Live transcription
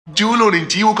జూలో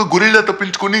నుంచి ఒక గొరిల్లా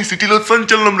తప్పించుకొని సిటీలో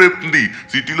సంచలనం రేపుతుంది.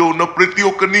 సిటీలో ఉన్న ప్రతి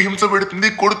ఒక్కరిని హింస పెడుతుంది,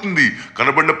 కొడుతుంది,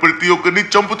 కనబడిన ప్రతి ఒక్కరిని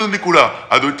చంపుతుంది కూడా.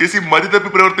 అది వచ్చేసి మతి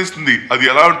తప్పి ప్రవర్తిస్తుంది.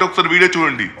 అది ఎలా ఉంటే ఒకసారి వీడియో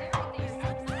చూడండి.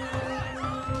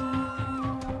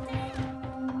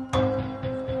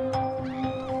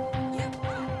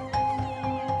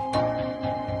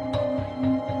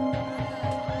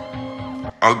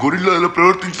 ఆ గొరిల్లా ఇలా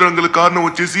ప్రవర్తించడం గల కారణం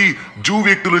వచ్చేసి జూ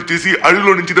వ్యక్తులు వచ్చేసి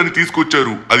అడవిలో నుంచి దాన్ని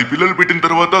తీసుకొచ్చారు. అది పిల్లలు పెట్టిన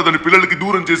తర్వాత దాని పిల్లలకి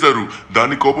దూరం చేశారు.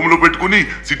 దాన్ని కోపంలో పెట్టుకుని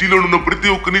సిటీలో ఉన్న ప్రతి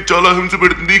ఒక్కరిని చాలా హింస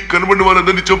పెడుతుంది, కనబడిన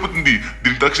వాళ్ళందరినీ చంపుతుంది.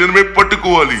 దీన్ని తక్షణమే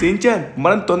పట్టుకోవాలి. షిన్చాన్,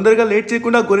 మనం తొందరగా లేట్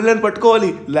చేయకుండా గొరిల్లాని పట్టుకోవాలి.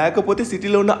 లేకపోతే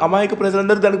సిటీలో ఉన్న అమాయక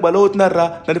ప్రజలందరూ దానికి బలవుతున్నారా.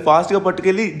 దాన్ని ఫాస్ట్ గా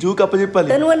పట్టుకెళ్లి జూకి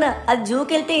అప్పచెప్పాలి. అది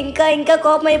జూకి వెళ్తే ఇంకా ఇంకా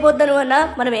కోపం అయిపోద్దాను అన్న.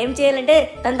 మనం ఏం చేయాలంటే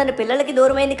తన పిల్లలకి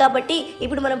దూరమైంది కాబట్టి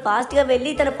ఇప్పుడు మనం ఫాస్ట్ గా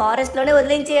వెళ్ళి తన ఫారెస్ట్ లోనే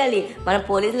వదిలించేయాలి. మనం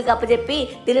పోలీసులకు అప్పచెప్పి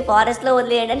దీన్ని ఫారెస్ట్ లో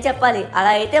వదిలేయండి అని చెప్పాలి.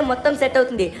 అలా అయితే మొత్తం సెట్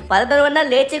అవుతుంది. పదతను అన్న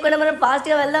లేట్ చేయకుండా మనం ఫాస్ట్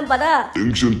గా వెళ్దాం పదా.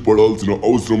 టెన్షన్ పడాల్సిన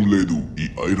అవసరం లేదు. ఈ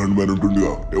ఐరన్ మ్యాన్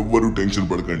ఉంటుందిగా, ఎవ్వరూ టెన్షన్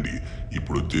పడకండి.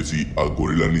 ఇప్పుడు వచ్చేసి ఆ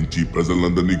గొరిల్లా నుంచి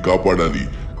ప్రజలందరినీ కాపాడాలి.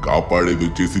 కాపాడేది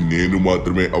వచ్చేసి నేను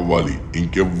మాత్రమే అవ్వాలి,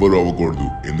 ఇంకెవ్వరు అవ్వకూడదు.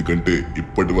 ఎందుకంటే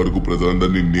ఇప్పటి వరకు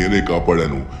ప్రజలందరినీ నేనే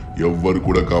కాపాడాను. ఎవ్వరు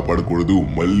కూడా కాపాడకూడదు.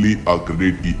 మళ్ళీ ఆ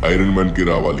క్రెడిట్ ఈ ఐరన్ మ్యాన్ కి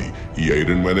రావాలి. ఈ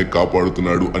ఐరన్ మ్యానే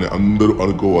కాపాడుతున్నాడు అని అందరూ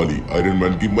అనుకోవాలి. ఐరన్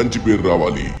మ్యాన్ కి మంచి పేరు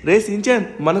రావాలి. రే షిన్చాన్,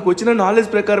 మనకు వచ్చిన నాలెడ్జ్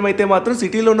ప్రకారం అయితే మాత్రం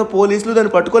సిటీలో ఉన్న పోలీసులు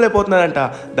దాన్ని పట్టుకోలేకపోతున్నారంట.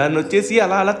 దాన్ని వచ్చేసి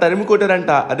అలా అలా తరిమి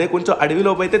కొట్టారంట. అదే కొంచెం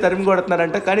అడవిలోపు అయితే తరిమి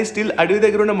కొడుతున్నారంట. కానీ స్టిల్ అడవి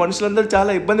దగ్గర ఉన్న మనుషులందరూ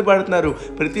చాలా ఇబ్బంది పడుతున్నారు.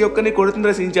 ప్రతి ఒక్కరిని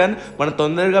కొడుతుందిరా షిన్చాన్. మనం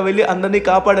తొందరగా వెళ్ళి అందరినీ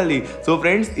కాపాడాలి. సో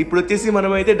ఫ్రెండ్స్, ఇప్పుడు వచ్చేసి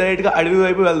మనం అయితే డైరెక్ట్ గా అడవి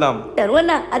వైపు వెళ్దాం.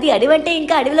 అది అడవి అంటే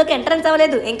ఇంకా అడవిలోకి ఎంట్రన్స్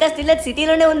అవ్వలేదు. ఇంకా స్టిల్ అది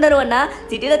సిటీలోనే ఉన్నారు అన్న.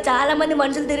 సిటీలో చాలా మంది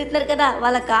మనుషులు తిరుగుతున్నారు కదా,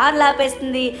 వాళ్ళ కార్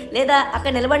లాపేస్తుంది లేదా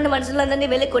అక్కడ నిలబడిన మనుషులందరినీ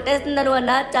వెళ్ళి కొట్టేస్తున్నారు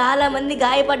అన్న. చాలా మంది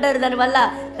గాయపడ్డారు దాని వల్ల.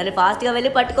 దాన్ని ఫాస్ట్ గా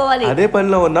వెళ్ళి పట్టుకోవాలి. అదే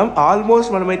పనిలో ఉన్నాం.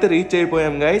 ఆల్మోస్ట్ మనమైతే రీచ్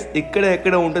అయిపోయాం గైస్. ఇక్కడ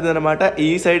ఎక్కడ ఉంటుంది అనమాట, ఈ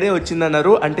సైడే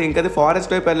వచ్చిందన్నారు. అంటే ఇంకా అది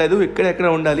ఫారెస్ట్ వైపు వెళ్ళలేదు, ఇక్కడ ఎక్కడ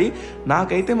ఉండాలి.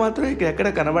 నాకైతే మాత్రం ఇక్కడ ఎక్కడ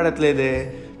కనబడట్లేదే.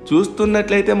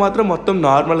 చూస్తున్నట్లయితే మాత్రం మొత్తం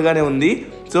నార్మల్గానే ఉంది.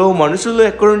 సో మనుషులు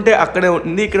ఎక్కడుంటే అక్కడే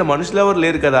ఉంటుంది. ఇక్కడ మనుషులు ఎవరు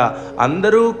లేరు కదా,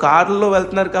 అందరూ కార్లలో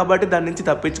వెళ్తున్నారు కాబట్టి దాని నుంచి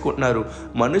తప్పించుకుంటున్నారు.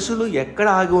 మనుషులు ఎక్కడ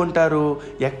ఆగి ఉంటారు,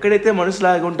 ఎక్కడైతే మనుషులు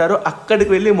ఆగి ఉంటారో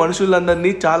అక్కడికి వెళ్ళి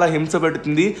మనుషులందరినీ చాలా హింస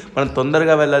పెడుతుంది. మనం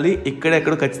తొందరగా వెళ్ళాలి.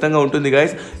 ఇక్కడెక్కడ ఖచ్చితంగా ఉంటుంది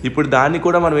గైస్. ఇప్పుడు దాన్ని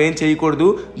కూడా మనం ఏం చేయకూడదు.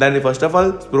 దాన్ని ఫస్ట్ ఆఫ్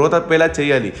ఆల్ స్పృహ తప్పేలా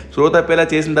చేయాలి. స్పృహ తప్పేలా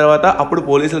చేసిన తర్వాత అప్పుడు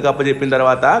పోలీసులకు అప్పచెప్పిన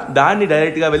తర్వాత దాన్ని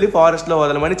డైరెక్ట్గా వెళ్ళి ఫారెస్ట్లో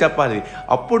వదలమని చెప్పాలి.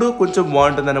 అప్పుడు కొంచెం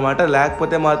బాగుంటుంది అనమాట.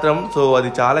 లేకపోతే మాత్రం సో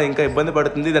అది చాలా ఇంకా ఇబ్బంది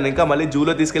పడుతుంది. దాన్ని ఇంకా మళ్ళీ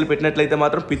జూలో తీసుకెళ్లి పెట్టినట్లయితే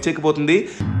మాత్రం పిచ్చెక్కిపోతుంది.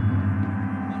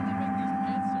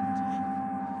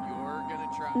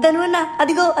 ధనువన్న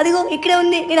అదిగో అదిగో ఇక్కడే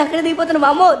ఉంది. నేను అక్కడ దిగిపోతాను.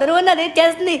 అమ్మో ధనువన్న రేట్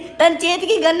చేస్తుంది. తన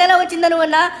చేతికి గన్ ఎలా వచ్చింది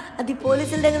ధనువన్న? అది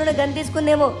పోలీసుల దగ్గర గన్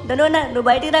తీసుకుందేమో. ధనువన్న నువ్వు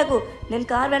బయటికి రాకు, నేను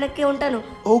కార్ వెనక్కి ఉంటాను.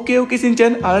 ఓకే ఓకే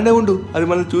షిన్చాన్, అలానే ఉండు. అది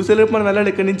మనం చూసేలోపు మనం వెళ్ళాలి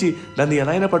ఇక్కడి నుంచి. దాన్ని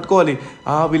ఎలా అయినా పట్టుకోవాలి.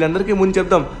 వీళ్ళందరికీ ముందు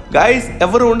చెప్దాం. గాయస్,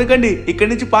 ఎవరు ఉండకండి, ఇక్కడి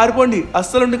నుంచి పారిపోండి.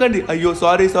 అస్సలు ఉండకండి. అయ్యో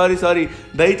సారీ సారీ సారీ.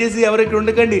 దయచేసి ఎవరు ఇక్కడ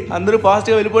ఉండకండి. అందరూ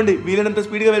ఫాస్ట్గా వెళ్ళిపోండి. వీలైనంత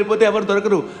స్పీడ్గా వెళ్ళిపోతే ఎవరు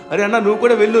దొరకరు. అరే అన్న, నువ్వు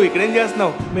కూడా వెళ్ళు. ఇక్కడేం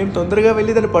చేస్తున్నావు? మేము తొందరగా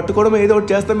వెళ్ళి దాన్ని పట్టుకోవడం ఏదో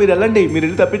ఒకటి చేస్తాం. మీరు వెళ్ళండి, మీరు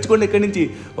వెళ్ళి తప్పించుకోండి ఇక్కడి నుంచి.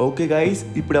 ఓకే గాయస్,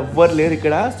 ఇప్పుడు ఎవ్వరు లేరు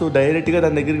ఇక్కడ. సో డైరెక్ట్గా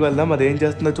దాని దగ్గరికి వెళ్దాం. అదేం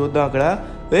చేస్తుందో చూద్దాం. అక్కడ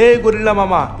ఏ గొరిల్లా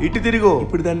మామ, ఇటు తిరిగో.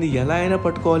 ఇప్పుడు దాన్ని ఎలా అయినా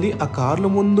పట్టుకోవాలి. ఆ కార్ల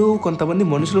ముందు కొంతమంది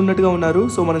మనుషులు ఉన్నట్టుగా ఉన్నారు.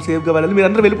 సో మనం సేఫ్ గా వెళ్ళాలి. మీరు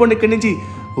అందరూ వెళ్ళిపోండి ఇక్కడి నుంచి.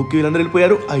 ఓకే, వీళ్ళందరూ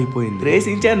వెళ్ళిపోయారు. అయిపోయింది. రే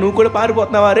షిన్చాన్, నువ్వు కూడా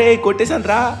పారిపోతున్నావా? రే కొట్టేశాను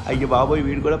రా. అయ్యో బాబోయ్,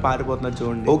 వీడు కూడా పారిపోతున్నాడు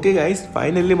చూడండి. ఓకే గైస్,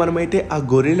 ఫైనల్లీ మనమైతే ఆ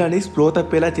గొరిల్లాని స్ప్రో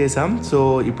తప్పేలా చేసాం. సో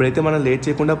ఇప్పుడైతే మనం లేట్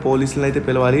చేయకుండా పోలీసులను అయితే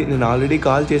పిలవాలి. నేను ఆల్రెడీ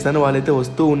కాల్ చేశాను, వాళ్ళైతే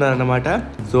వస్తూ ఉన్నారనమాట.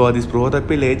 సో అది స్ప్రో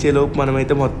తప్పి లేచేలోపు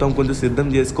మనమైతే మొత్తం కొంచెం సిద్ధం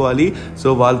చేసుకోవాలి. సో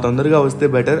వాళ్ళు తొందరగా వస్తే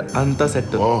బెటర్. అంతా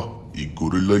సెట్. ఈ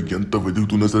గొరిల్లా ఎంత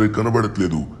వెతుకుతున్నా సరే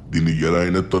కనబడట్లేదు. దీన్ని ఎలా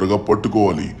అయినా త్వరగా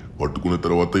పట్టుకోవాలి. పట్టుకున్న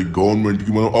తర్వాత ఈ గవర్నమెంట్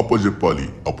కి మనం అప్పచెప్పాలి.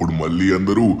 అప్పుడు మళ్ళీ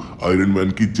అందరూ ఐరన్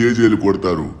మ్యాన్ కి జేజేలు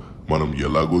కొడతారు. మనం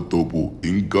ఎలాగో తోపు,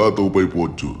 ఇంకా తోపు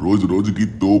అయిపోవచ్చు. రోజు రోజుకి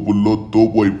తోపుల్లో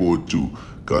తోపు అయిపోవచ్చు.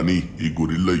 కానీ ఈ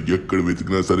గొరిల్లా ఎక్కడ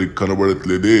వెతికినా సరే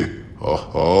కనబడట్లేదే.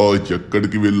 ఆహా,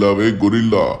 ఎక్కడికి వెళ్ళావే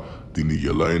గొరిల్లా? దీన్ని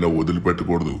ఎలా అయినా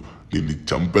వదిలిపెట్టకూడదు. దీన్ని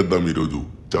చంపేద్దాం ఈరోజు.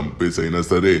 చంపేసైనా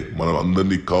సరే మనం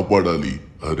అందరినీ కాపాడాలి.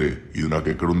 అరే, ఇది నాకు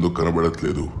ఎక్కడుందో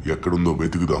కనబడట్లేదు. ఎక్కడుందో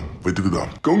వెతుకుదాం.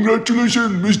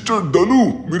 కంగ్రాచులేషన్ మిస్టర్ ధను,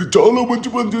 మీరు చాలా మంచి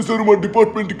పని చేశారు. మా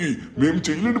డిపార్ట్మెంట్ కి మేము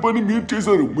చేయలేని పని మీరు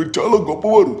చేశారు. మీరు చాలా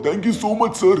గొప్పవారు. Thank you so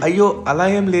much sir. అయ్యో అలా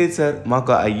ఏం లేదు సార్,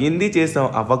 మాకు అయ్యింది చేసాం.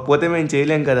 అవ్వకపోతే మేము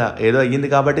చేయలేం కదా, ఏదో అయ్యింది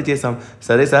కాబట్టి చేసాం.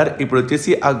 సరే సార్, ఇప్పుడు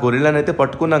వచ్చేసి ఆ గొరిల్లాని అయితే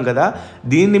పట్టుకున్నాం కదా,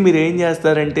 దీన్ని మీరు ఏం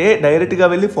చేస్తారంటే డైరెక్ట్ గా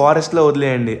వెళ్ళి ఫారెస్ట్ లో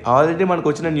వదిలేయండి. ఆల్రెడీ మనకు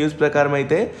వచ్చిన న్యూస్ ప్రకారం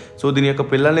అయితే సో దీని యొక్క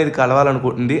పిల్లల్ని ఇది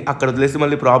కలవాలనుకుంటుంది. అక్కడ వదిలేసి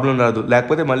మళ్ళీ ప్రాబ్లం రాదు. లేకపోతే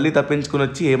లేకపోతే మళ్ళీ తప్పించుకుని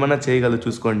వచ్చి ఏమన్నా చేయగలరు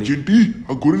చూసుకోండి. ఏంటి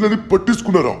ఆ గొర్రెలని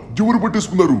పట్టేసుకున్నారా? ఎవరు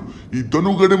పట్టేసుకున్నారు? ఈ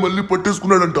ధనుగాడే మళ్ళీ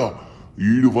పట్టేసుకున్నాడంట.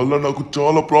 వీడి వల్ల నాకు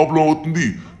చాలా ప్రాబ్లం అవుతుంది.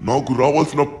 నాకు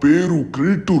రావాల్సిన పేరు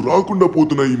క్రెడిట్ రాకుండా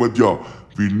పోతున్నాయి ఈ మధ్య.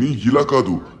 వీడిని ఇలా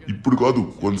కాదు, ఇప్పుడు కాదు,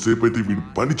 కొంతసేపు అయితే వీడి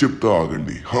పని చెప్తా,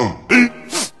 ఆగండి.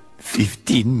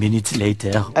 15 minutes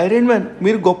later. ఐరన్ మ్యాన్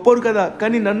మీరు గొప్పోరు కదా,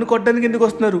 కానీ నన్ను కొట్టడానికి ఎందుకు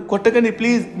వస్తున్నారు? కొట్టకండి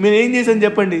ప్లీజ్. నేను ఏం చేశాను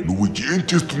చెప్పండి. నువ్వు ఏం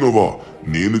చేస్తున్నావా?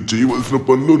 నేను చేయవలసిన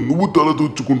పనిలో నువ్వు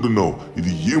తలదూర్చుకుంటున్నావు.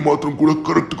 ఇది ఏ మాత్రం కూడా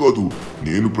కరెక్ట్ కాదు.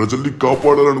 నేను ప్రజల్ని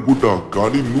కాపాడాలనుకుంటా,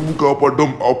 కానీ నువ్వు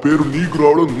కాపాడడం, ఆ పేరు నీకు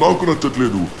రావడం నాకు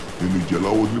నచ్చట్లేదు. నిన్ను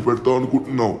ఎలా వదిలిపెడతా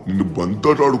అనుకుంటున్నావు? నిన్ను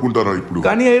బంతాట ఆడుకుంటారా ఇప్పుడు?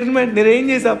 కానీ ఐరన్ మ్యాన్ నేనేం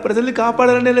చేసా? ప్రజల్ని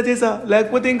కాపాడాలని ఎలా చేసా,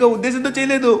 లేకపోతే ఇంకా ఉద్దేశంతో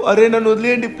చేయలేదు. అరే నన్ను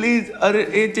వదిలేయండి ప్లీజ్. అరే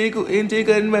ఏం చేయకు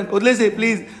ఐరన్ మ్యాన్, వదిలేసే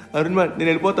ప్లీజ్. అరుణ్ మ్యాన్ నేను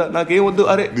వెళ్ళిపోతా, నాకేం వద్దు.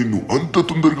 అరే నిన్ను అంత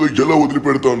తొందరగా ఎలా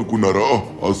వదిలిపెడతా అనుకున్నారా?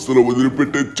 అస్సలు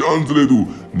వదిలిపెట్టే ఛాన్స్ లేదు.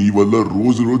 నీ వల్ల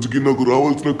రోజు రోజుకి నాకు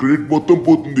రావాల్సిన క్రెడిట్ మొత్తం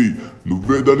పోతుంది.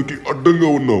 నువ్వే దానికి అడ్డంగా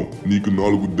ఉన్నావు. నీకు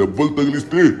 4 దెబ్బలు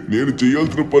తగిలిస్తే నేను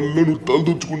చేయాల్సిన పనుల్లో నువ్వు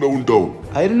తలదూర్చకుండా ఉంటావు.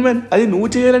 ఐరన్ మ్యాన్ అది నువ్వు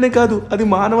చేయాలనే కాదు, అది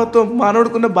మానవత్వం,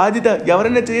 మానవుడుకున్న బాధ్యత.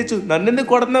 ఎవరైనా చేయొచ్చు,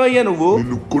 నన్నెందుకు కొడుతున్నావయ్యా నువ్వు?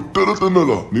 నిన్ను కొట్టారా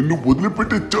తన్నాలా? నిన్ను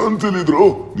వదిలిపెట్టే ఛాన్సే లేదురా.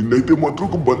 నిన్నైతే మాత్రం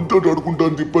ఒక బంతాట ఆడుకుంటా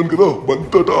అని చెప్పాను కదా.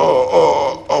 బంతాట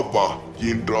అబ్బా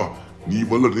ఏంట్రా, నీ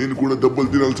వల్ల నేను కూడా దెబ్బలు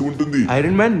తినాల్సి ఉంటుంది.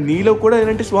 ఐరన్ మ్యాన్ నీలో కూడా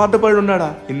ఇలాంటి స్వార్థపడి ఉన్నాడా?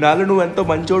 ఇన్నాళ్ళు నువ్వు ఎంతో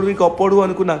మంచోడివి గొప్పోడు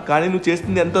అనుకున్నా, కానీ నువ్వు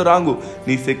చేస్తుంది ఎంతో రాంగు.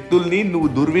 నీ శక్తుల్ని నువ్వు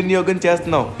దుర్వినియోగం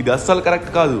చేస్తున్నావు. ఇది అస్సలు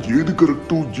కరెక్ట్ కాదు. ఏది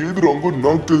కరెక్ట్ ఏది రాంగో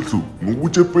నాకు తెలుసు. నువ్వు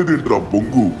చెప్పేది ఏంట్రా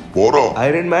బొంగు? పోరా.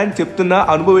 ఐరన్ మ్యాన్ చెప్తున్నా,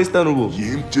 అనుభవిస్తావు. నువ్వు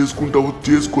ఏం చేసుకుంటావో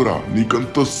చేసుకోరా,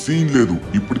 నీకంత సీన్ లేదు.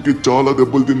 ఇప్పటికే చాలా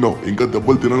దెబ్బలు తిన్నావు, ఇంకా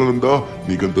దెబ్బలు తినాలనుందా?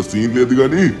 నీకంత సీన్ లేదు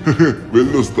గాని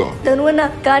వెళ్ళొస్తా. ధనువన్న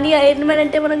కానీ ఐరన్ మ్యాన్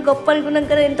అంటే మనం గొప్ప అనుకున్నాం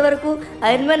కదా ఇంతవరకు.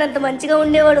 ఐరన్ మ్యాన్ అంత మంచిగా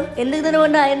ఉండేవాడు, ఎందుకు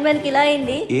ధనువన్న ఐరన్ మ్యాన్ కి ఇలా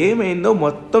అయింది? ఏమైందో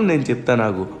మొత్తం నేను చెప్తా.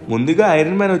 నాకు ముందుగా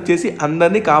ఐరన్ మ్యాన్ వచ్చేసి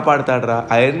అందరినీ కాపాడతాడరా.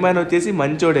 ఐరన్ మ్యాన్ వచ్చేసి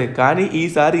మంచోడే, కానీ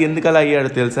ఈసారి ఎందుకు అలా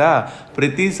అయ్యాడో తెలుసా?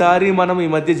 ప్రతిసారి మనం ఈ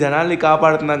మధ్య జనాల్ని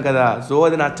కాపాడుతున్నాం కదా, సో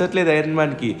అది నచ్చట్లేదు ఐరన్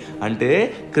మ్యాన్ కి. అంటే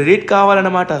క్రెడిట్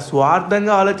కావాలన్నమాట.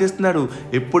 స్వార్థంగా ఆలోచిస్తున్నాడు.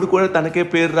 ఎప్పుడు కూడా తనకే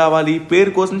పేరు రావాలి,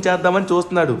 పేరు కోసం చేద్దామని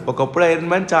చూస్తున్నాడు. ఒకప్పుడు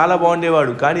ఐరన్ మ్యాన్ చాలా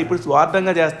బాగుండేవాడు, కానీ ఇప్పుడు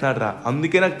స్వార్థంగా చేస్తున్నాడు రా.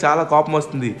 అందుకే నాకు చాలా కోపం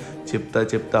వస్తుంది.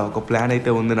 చెప్తా ఒక ప్లాన్ అయితే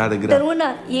ఉంది నా దగ్గర.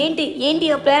 ఏంటి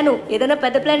ఆ ప్లాన్? ఏదైనా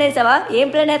పెద్ద ప్లాన్ వేసావా? ఏం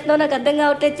ప్లాన్ వేస్తున్నావు నాకు అర్థం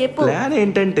కావట్లేదు, చెప్పు. ప్లాన్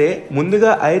ఏంటంటే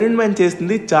ముందుగా ఐరన్ మ్యాన్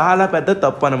చేస్తుంది చాలా పెద్ద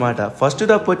తప్పు అనమాట. ఫస్ట్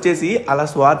తప్పు వచ్చేసి అలా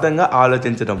స్వార్థంగా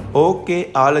ఆలోచించడం. ఓకే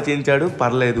ఆలోచించాడు,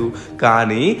 పర్లేదు.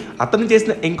 కానీ అతను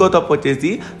చేసిన ఇంకో తప్పు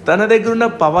వచ్చేసి తన దగ్గర ఉన్న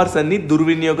పవర్స్ అన్ని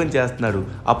దుర్వినియోగం చేస్తున్నాడు.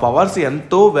 ఆ పవర్స్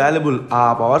ఎంతో వాల్యుబుల్. ఆ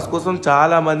పవర్స్ కోసం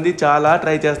చాలా మంది చాలా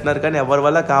ట్రై చేస్తున్నారు, కానీ ఎవరి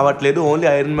వల్ల కావట్లేదు. ఓన్లీ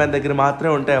ఐరన్ మ్యాన్ దగ్గర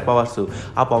మాత్రమే ఉంటాయి ఆ పవర్స్.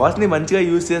 ఆ పవర్స్ ని మంచిగా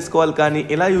యూజ్ చేసుకోవాలి, కానీ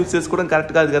ఇలా యూజ్ చేసుకోవడం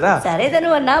కరెక్ట్ కాదు కదా. సరే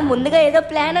ధనువన్న, ముందుగా ఏదో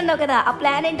ప్లాన్ అన్నావు కదా, ఆ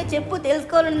ప్లాన్ ఏంటో చెప్పు,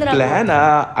 తెలుసుకోవాలని. ప్లానా?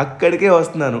 అక్కడికే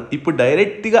వస్తున్నాను. ఇప్పుడు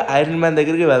డైరెక్ట్ గా ఐరన్ మ్యాన్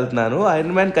దగ్గరికి వెళ్తున్నాను.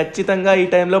 ఐరన్ మ్యాన్ ఖచ్చితంగా ఈ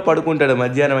టైంలో పడుకుంటాడు,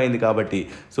 మధ్యాహ్నం అయింది కాబట్టి.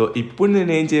 సో ఇప్పుడు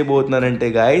నేను ఏం చేయబోతున్నానంటే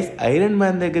గైస్, ఐరన్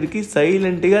మ్యాన్ దగ్గరికి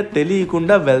సైలెంట్ గా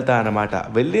తెలియకుండా వెళ్తా అనమాట.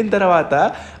 వెళ్ళిన తర్వాత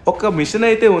ఒక మిషన్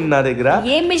అయితే ఉంది నా దగ్గర.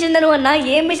 ఏం మిషన్ ధనువన్న?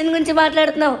 ఏం మిషన్ గురించి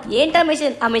మాట్లాడుతున్నావు? ఏంటా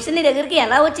మిషన్? ఆ మిషన్ నీ దగ్గరికి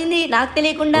ఎలా వచ్చింది నాకు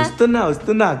తెలియకుండా?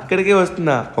 వస్తున్నా అక్కడికే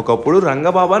వస్తున్నా. ఒకప్పుడు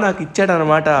రంగబాబా నాకు ఇచ్చాడు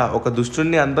అనమాట ఒక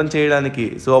దుష్టుని అంతం చేయడానికి.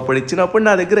 సో అప్పుడు ఇచ్చినప్పుడు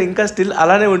నా దగ్గర ఇంకా స్టిల్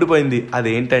అలానే ఉండిపోయింది.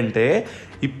 అదేంటంటే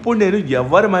ఇప్పుడు నేను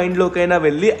ఎవరి మైండ్లోకైనా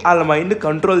వెళ్ళి వాళ్ళ మైండ్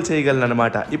కంట్రోల్ చేయగలను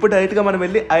అనమాట. ఇప్పుడు డైరెక్ట్గా మనం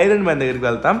వెళ్ళి ఐరన్ మ్యాన్ దగ్గరికి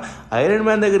వెళ్తాం. ఐరన్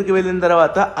మ్యాన్ దగ్గరికి వెళ్ళిన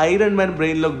తర్వాత ఐరన్ మ్యాన్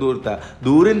బ్రెయిన్లోకి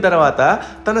దూరిన తర్వాత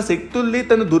తన శక్తుల్ని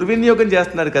తను దుర్వినియోగం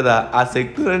చేస్తున్నాడు కదా, ఆ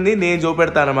శక్తులన్నీ నేను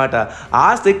చూపెడతా అనమాట. ఆ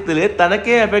శక్తులే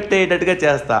తనకే ఎఫెక్ట్ అయ్యేటట్టుగా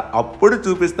చేస్తా. అప్పుడు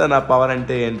చూపిస్తాను ఆ పవర్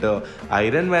అంటే ఏంటో.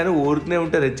 ఐరన్ మ్యాన్ ఊరికనే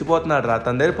ఉంటే రెచ్చిపోతున్నాడు రా.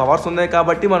 తన దగ్గర పవర్స్ ఉన్నాయి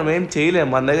కాబట్టి మనం ఏం చేయలేం,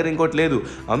 మన దగ్గర ఇంకోటి లేదు.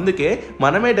 అందుకే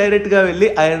మనమే డైరెక్ట్గా వెళ్ళి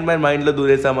ఐరన్ మ్యాన్ మైండ్లో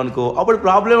దూరేసామనుకో, అప్పుడు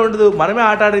ప్రాబ్లం ఉండదు, మనమే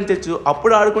ఆట ఆడించవచ్చు.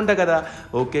 అప్పుడు ఆడుకుంటా కదా.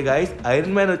 ఓకే గైస్,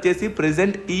 ఐరన్ మ్యాన్ వచ్చేసి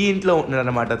ప్రెసెంట్ ఈ ఇంట్లో ఉంటున్నాడు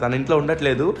అనమాట, తన ఇంట్లో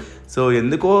ఉండట్లేదు. సో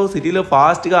ఎందుకో సిటీలో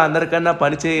ఫాస్ట్గా అందరికన్నా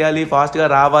పని చేయాలి, ఫాస్ట్గా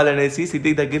రావాలి అనేసి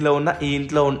సిటీ దగ్గరలో ఉన్న ఈ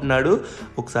ఇంట్లో ఉంటున్నాడు.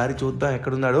 ఒకసారి చూద్దాం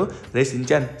ఎక్కడున్నాడు. రే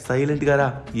షిన్చాన్, సైలెంట్గా రా.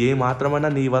 ఏ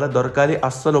మాత్రమన్నా నీ వల్ల దొరకాలి,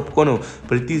 అస్సలు ఒప్పుకోను.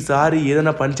 ప్రతిసారి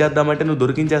ఏదైనా పని చేద్దామంటే నువ్వు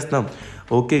దొరికించేస్తున్నావు.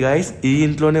 ఓకే గైస్, ఈ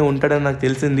ఇంట్లోనే ఉంటాడని నాకు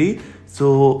తెలిసింది. సో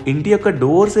ఇంటి యొక్క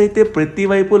డోర్స్ అయితే ప్రతి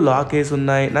వైపు లాక్ వేసి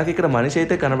ఉన్నాయి. నాకు ఇక్కడ మనిషి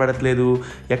అయితే కనబడట్లేదు.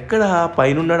 ఎక్కడ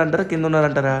పైన ఉన్నాడంటారా కింద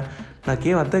ఉన్నాడంటారా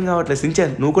నాకేం అర్థం కావట్లేదు.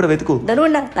 షిన్చాన్ నువ్వు కూడా వెతుకు.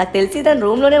 ధనువన్న నాకు తెలిసి తను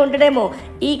రూమ్ లోనే ఉంటాడేమో.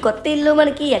 ఈ కొత్త ఇల్లు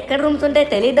మనకి ఎక్కడ రూమ్స్ ఉంటాయి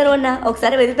తెలియదు ధనువన్న.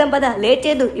 ఒకసారి వెతుకుతాం పదా, లేట్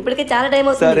చేయదు, ఇప్పటికే చాలా టైం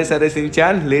అవుతుంది. సరే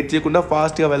షిన్చాన్, లేట్ చేయకుండా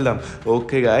ఫాస్ట్గా వెళ్దాం.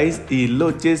 ఓకే గైస్, ఈ ఇల్లు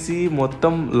వచ్చేసి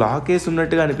మొత్తం లాక్ వేసి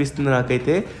ఉన్నట్టుగా అనిపిస్తుంది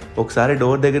నాకైతే. ఒకసారి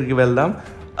డోర్ దగ్గరికి వెళ్దాం.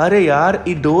 అరే యార్,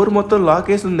 ఈ డోర్ మొత్తం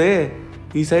లాక్ వేసి ఉందే.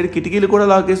 ఈ సైడ్ కిటికీలు కూడా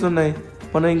లాక్ వేసి ఉన్నాయి.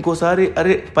 మనం ఇంకోసారి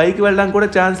పైకి వెళ్ళడానికి కూడా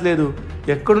ఛాన్స్ లేదు.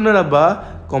 ఎక్కడున్నాడబ్బా?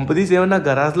 కొంపదీసి ఏమన్నా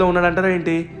గరాజ్లో ఉన్నాడంటారా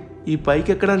ఏంటి? ఈ పైకి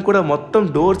ఎక్కడానికి కూడా మొత్తం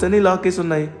డోర్స్ అన్నీ లాక్ వేసి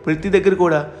ఉన్నాయి, ప్రతి దగ్గర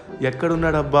కూడా.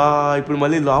 ఎక్కడున్నాడబ్బా? ఇప్పుడు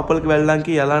మళ్ళీ లోపలికి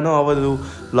వెళ్ళడానికి ఎలానో అవ్వదు.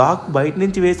 లాక్ బయట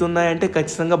నుంచి వేసి ఉన్నాయంటే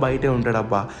ఖచ్చితంగా బయటే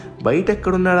ఉంటాడబ్బా. బయట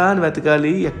ఎక్కడున్నాడా అని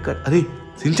వెతకాలి. అదే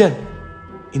సించాన్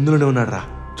ఇందులోనే ఉన్నాడు రా,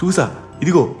 చూసా.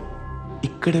 ఇదిగో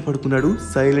ఇక్కడే పడుకున్నాడు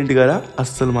సైలెంట్గా రా.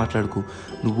 అస్సలు మాట్లాడుకు,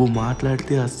 నువ్వు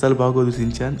మాట్లాడితే అస్సలు బాగోదు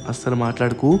సించాన్, అస్సలు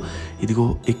మాట్లాడుకు. ఇదిగో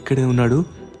ఇక్కడే ఉన్నాడు,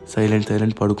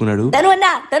 సైలెంట్ పడుకున్నాడు.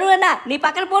 నీ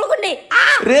పక్కన పోలుకుండి.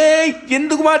 రే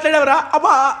ఎందుకు మాట్లాడావురా?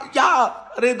 అబ్బా యా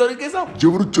రే దొరికేసాం.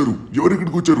 ఎవరొచ్చారు?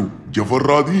 ఎవరిక్కడికి వచ్చారు?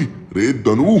 ఎవర్రాది? రే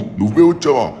ధను, నువ్వే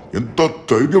వచ్చావా? ఎంత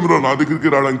ధైర్యం రా నా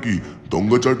దగ్గరికి రావడానికి?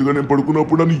 దొంగచాటుగా నేను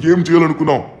పడుకున్నప్పుడు నన్ను ఏం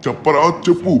చేయాలనుకున్నావు? చెప్పరా,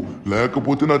 చెప్పు,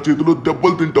 లేకపోతే నా చేతిలో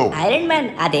దెబ్బలు తింటావు. ఐరన్ మ్యాన్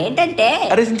అదేంటంటే.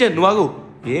 అరే సించాన్ నువ్వు ఆగు.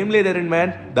 ఏం లేదు ఐరన్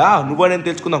మ్యాన్, దా నువ్వు నేను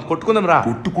తెలుసుకుందాం, కొట్టుకుందాం రా.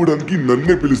 కొట్టుకోవడానికి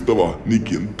నన్నే పిలుస్తావా?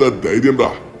 నీకెంత ధైర్యం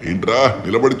రా? ఏంట్రా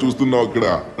నిలబడి చూస్తున్నావు అక్కడ?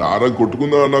 రారా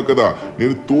కొట్టుకుందా అన్నావు కదా,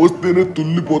 నేను తోస్తేనే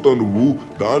తుల్లిపోతావు నువ్వు,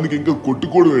 దానికి ఇంకా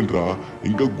కొట్టుకోవడం ఏంట్రా?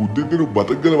 ఇంకా గుద్దితే నువ్వు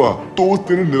బతకగలవా?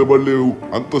 తోస్తేనే నిలబడలేవు,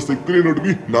 అంత శక్తి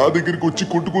లేనోడికి నా దగ్గరికి వచ్చి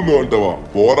కొట్టుకుందాం అంటావా?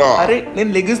 పోరా. అరే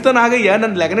నేను లెగిస్తాను ఆగయ్యా,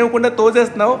 నన్ను లెగనివ్వకుండా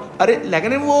తోసేస్తున్నావు. అరే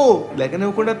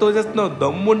లెగనివ్వకుండా తోసేస్తున్నావు.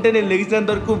 దమ్ముంటే నేను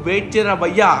లెగిసినంత వరకు వెయిట్ చేయరా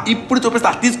భయ్యా, ఇప్పుడు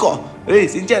చూపిస్తా, తీసుకో. రే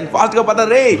సించాన్ ఫాస్ట్ గా పద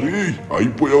రే.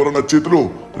 అయిపోయావరా నా చేతిలో.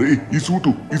 రే ఈ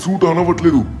సూటు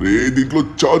అనవట్లేదు రే, దీంట్లో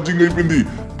ఛార్జింగ్ అయిపోయింది,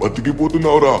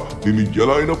 బతికిపోతున్నావురా. నేను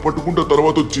ఎలా అయినా పట్టుకుంటా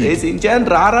తర్వాత వచ్చి. సించాన్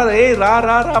రారా రే, రా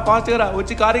ఫాస్ట్ గా రా,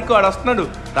 వచ్చి కారు ఎక్కువ ఆడు వస్తున్నాడు,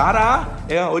 రారా.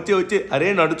 వచ్చి అరే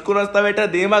నడుచుకుని వస్తావేట,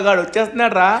 ధీమాగాడు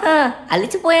వచ్చేస్తున్నాడు రా.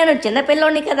 అలిచిపోయాను, చిన్న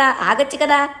పిల్లోని కదా, ఆగొచ్చు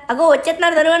కదా. అగో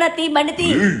వచ్చేస్తున్నాడు ధనువన్న, తీ బండి తీ.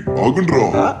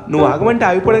 నువ్వు ఆగమంటే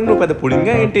ఆగిపోవడానికి నువ్వు పెద్ద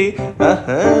పుడింగా ఏంటి?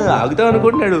 ఆగుతావు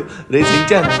అనుకుంటున్నాడు. రే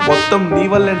సించాన్ మొత్తం నీ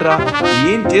వల్లేంట్రా,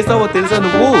 ఏం చేసావో తెలుసా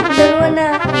నువ్వు?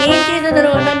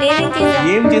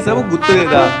 ఏం చేసావో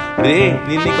గుర్తులేదా? రే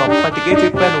నేను నీకు అప్పటికే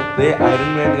చెప్పాను, రే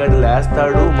ఐరన్ మ్యాన్ గాడు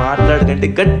లేస్తాడు మాట్లాడకంటే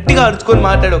గట్టిగా అరుచుకొని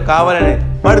మాట్లాడు కావాలని,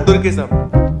 వాడు దొరికేసాం.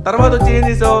 తర్వాత వచ్చి ఏం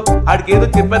చేసావు? ఆడికి ఏదో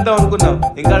చెప్పేద్దాం అనుకున్నాం,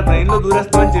 ఇంకా ట్రైన్ లో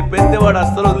దూరేస్తామని చెప్పేస్తే వాడు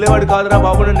అస్సలు వదిలేవాడు కాదురా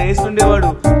బాబు, నన్ను వేస్తుండేవాడు.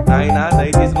 నాయన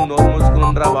దయచేసి నువ్వు నోరు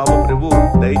మూసుకుని రా బాబు, ప్రభు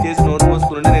దయచేసి నోరు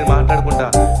మూసుకుని నేను మాట్లాడుకుంటా.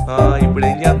 ఇప్పుడు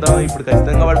ఏం చేద్దాం? ఇప్పుడు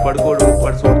ఖచ్చితంగా వాడు పడుకోడు,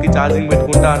 వాడు సూట్కి ఛార్జింగ్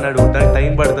పెట్టుకుంటా అన్నాడు, దానికి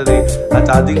టైం పడుతుంది. ఆ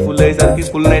ఛార్జింగ్ ఫుల్ అయ్యేసరికి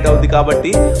ఫుల్ నైట్ అవుద్ది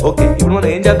కాబట్టి ఓకే ఇప్పుడు మనం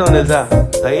ఏం చేద్దాం తెలుసా?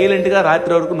 సైలెంట్ గా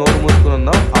రాత్రి వరకు నోరు మూసుకుని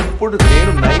ఉందాం, అప్పుడు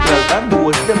నేను నైట్ వెళ్తాను, నువ్వు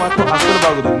వస్తే మాత్రం అస్సలు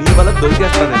బాగుంది, నీ వల్ల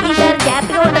దొరికేస్తాను.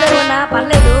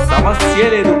 సమస్య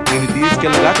లేదు, నేను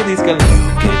తీసుకెళ్ళను.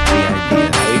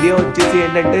 ఐడియా వచ్చేసి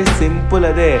ఏంటంటే సింపుల్,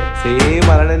 అదే సేమ్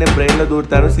అలానే నేను బ్రెయిన్ లో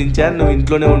దూరుతాను. సించాన్ నువ్వు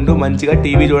ఇంట్లోనే ఉండు, మంచిగా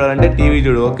టీవీ చూడాలంటే టీవీ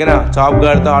చూడు, ఓకేనా? చాప్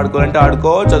గాడితో ఆడుకోవాలంటే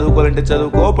ఆడుకో, చదువుకోవాలంటే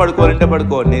చదువుకో, పడుకోవాలంటే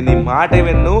పడుకో. నేను నీ మాట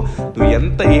విన్ను, నువ్వు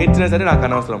ఎంత ఏడ్చినా సరే నాకు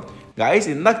అనవసరం. గాయస్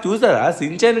ఇందాక చూసారా,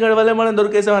 సించాన్ గడి వల్లే మనం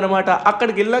దొరికేసాం అనమాట.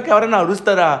 అక్కడికి వెళ్ళాక ఎవరైనా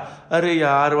అరుస్తారా? అరే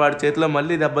యార్ వాడి చేతిలో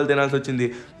మళ్ళీ దెబ్బలు తినాల్సి వచ్చింది.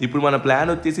 ఇప్పుడు మన ప్లాన్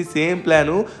వచ్చేసి సేమ్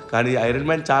ప్లాను, కానీ ఐరన్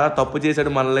మ్యాన్ చాలా తప్పు చేశాడు,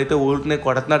 మనల్ని అయితే ఊరికనే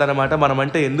కొడుతున్నాడు అనమాట.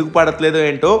 మనమంటే ఎందుకు పడట్లేదో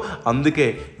ఏంటో, అందుకే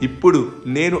ఇప్పుడు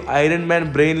నేను ఐరన్ మ్యాన్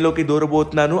బ్రెయిన్లోకి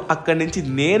దూరబోతున్నాను, అక్కడి నుంచి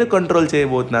నేను కంట్రోల్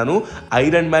చేయబోతున్నాను.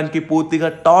 ఐరన్ మ్యాన్కి పూర్తిగా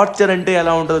టార్చర్ అంటే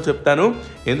ఎలా ఉంటుందో చెప్తాను.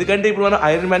 ఎందుకంటే ఇప్పుడు మనం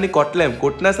ఐరన్ మ్యాన్ని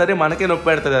కొట్టినా సరే మనకే నొప్పి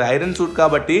పెడుతుంది, అది ఐరన్ సూట్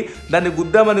కాబట్టి. దాన్ని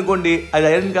గుద్దామనుకోండి, అది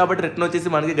ఐరన్ కాబట్టి రిటర్న్ వచ్చేసి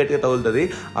మనకి గట్టిగా తగులుతుంది.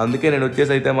 అందుకే నేను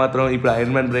వచ్చేసి అయితే మాత్రం ఇప్పుడు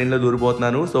ఐరన్ మ్యాన్ బ్రెయిన్లో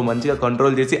దూరిపోతున్నాను. సో మంచిగా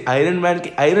కంట్రోల్ చేసి ఐరన్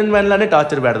మ్యాన్ లానే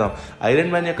టార్చర్ పెడదాం.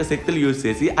 ఐరన్ మ్యాన్ యొక్క శక్తులు యూజ్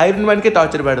చేసి ఐరన్ మ్యాన్కే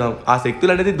టార్చర్ పెడదాం. ఆ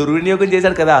శక్తులు అనేది దుర్వినియోగం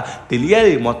చేశాడు కదా,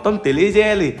 తెలియాలి, మొత్తం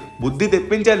తెలియజేయాలి, బుద్ధి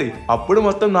తెప్పించాలి, అప్పుడు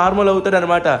మొత్తం నార్మల్ అవుతాడు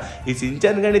అనమాట. ఈ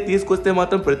సించాన్ గాని తీసుకొస్తే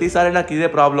మాత్రం ప్రతిసారి నాకు ఇదే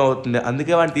ప్రాబ్లం అవుతుంది.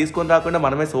 అందుకే వాడిని తీసుకొని రాకుండా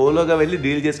మనమే సోలోగా వెళ్ళి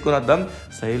డీల్ చేసుకుని వద్దాం,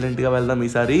 సైలెంట్గా వెళ్దాం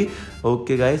ఈసారి.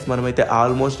 ఓకే గైస్ మనమైతే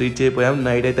ఆల్మోస్ట్ రీచ్ అయిపోయాం,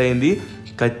 నైట్ అయితే అయింది.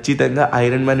 ఖచ్చితంగా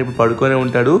ఐరన్ మ్యాన్ ఇప్పుడు పడుకొనే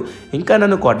ఉంటాడు. ఇంకా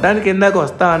నన్ను కొట్టడానికి ఇందాక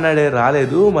వస్తా అన్నాడే,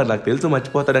 రాలేదు, మరి నాకు తెలుసు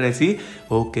మర్చిపోతాడనేసి.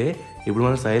 ఓకే ఇప్పుడు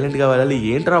మనం సైలెంట్గా వెళ్ళాలి.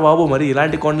 ఏంట్రా బాబు మరి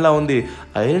ఇలాంటి కొండలా ఉంది?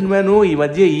 ఐరన్ మ్యాన్ ఈ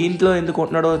మధ్య ఈ ఇంట్లో ఎందుకు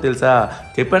ఉంటున్నాడో తెలుసా?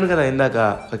 చెప్పాను కదా ఇందాక,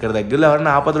 ఇక్కడ దగ్గరలో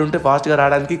ఎవరైనా ఆపదలు ఉంటే ఫాస్ట్గా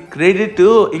రావడానికి, క్రెడిట్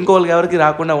ఇంకోళ్ళకి ఎవరికి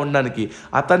రాకుండా ఉండడానికి,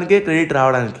 అతనికే క్రెడిట్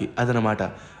రావడానికి, అదనమాట.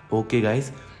 ఓకే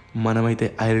గైస్ మనమైతే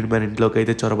ఐరన్ మ్యాన్ ఇంట్లోకి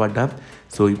అయితే చొరబడ్డాం.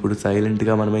 సో ఇప్పుడు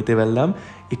సైలెంట్గా మనమైతే వెళ్దాం.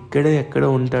 ఇక్కడే ఎక్కడ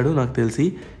ఉంటాడు నాకు తెలిసి,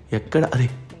 అరే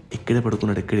ఇక్కడే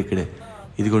పడుకున్నాడు, ఇక్కడే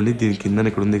ఇదిగోండి దీని కింద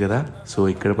ఇక్కడ ఉంది కదా, సో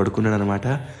ఇక్కడ పడుకున్నాడు అనమాట.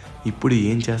 ఇప్పుడు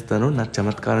ఏం చేస్తాను, నా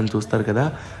చమత్కారం చూస్తారు కదా,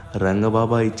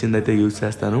 రంగబాబా ఇచ్చిందైతే యూజ్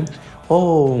చేస్తాను.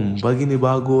 ఓం భగిని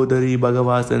భాగోదరి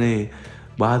భగవాసనే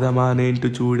బాధమానేంటూ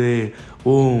చూడే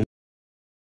ఓం.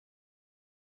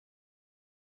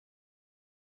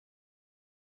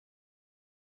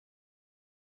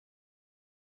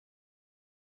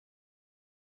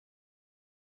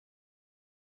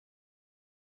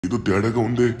 ఏదో తేడాగా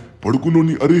ఉందే,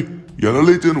 పడుకున్నోని అరే ఎలా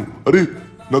లేచాను? అరే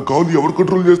నా కాలు ఎవరు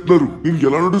కంట్రోల్ చేస్తున్నారు? నేను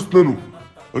ఎలా నడుస్తున్నాను?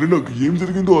 అరే నాకు ఏం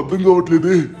జరిగిందో అర్థం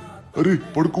కావట్లేదే. అరే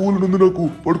పడుకోవాలనుంది, నాకు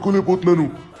పడుకోలేకపోతున్నాను.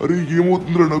 అరే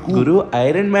ఏమవుతుందిరా నాకు? గురు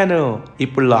ఐరన్ మ్యాన్,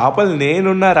 ఇప్పుడు లోపల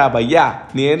నేనున్నారా భయ్యా,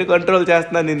 నేను కంట్రోల్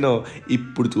చేస్తున్నా నిన్ను.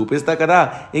 ఇప్పుడు చూపిస్తా కదా,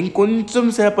 ఇంకొంచెం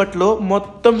సేపట్లో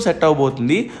మొత్తం సెట్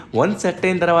అవబోతుంది. వన్ సెట్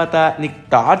అయిన తర్వాత నీకు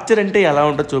టార్చర్ అంటే ఎలా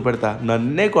ఉంటుందో చూపెడతా.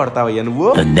 నన్నే కొడతావయ్యా నువ్వు.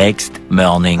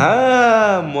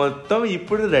 మొత్తం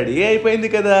ఇప్పుడు రెడీ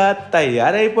అయిపోయింది కదా,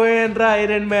 తయారైపోయానురా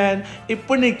ఐరన్ మ్యాన్.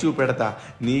 ఇప్పుడు నీకు చూపెడతా.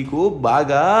 నీకు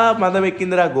బాగా మదం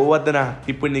ఎక్కిందిరా గోవర్ధన.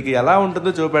 ఇప్పుడు నీకు ఎలా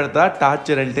ఉంటుందో చూపెడతా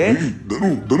టార్చర్ అంటే.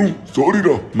 ధను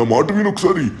సారీరా, నా మాట విను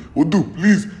ఒకసారి. వద్దు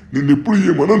ప్లీజ్, నిన్నెప్పుడు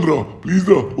ఏమనరా. ప్లీజ్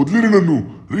రా, వదిలేరా నన్ను.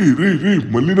 రే రే రే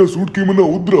మళ్ళీ నా సూట్ కి ఏమన్నా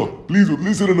వద్దురా, ప్లీజ్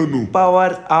వదిలేసారా నన్ను.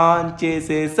 పవర్ ఆన్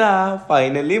చేసేసా,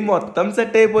 ఫైనల్లీ మొత్తం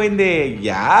సెట్ అయిపోయింది.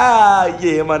 యా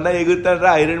ఏమన్నా ఎగురుతాను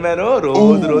రా ఐరన్ మ్యాన్,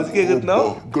 రోజుకి ఎగురుతున్నావు.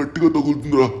 గట్టిగా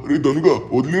తగులుతుందిరా. రే ధనుగా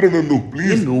వదిలేరా నన్ను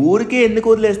ప్లీజ్. ఊరికే ఎందుకు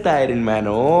వదిలేస్తా ఐరన్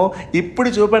మ్యాన్, ఇప్పుడు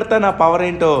చూపెడతా నా పవర్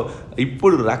ఏంటో.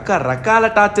 ఇప్పుడు రకరకాల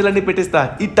టార్చర్లన్నీ పెట్టిస్తా.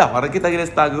 ఇట్ట వరకి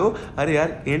తగిలేస్తాగు. అరే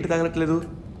యార్ ఏంటి తగలట్లేదు?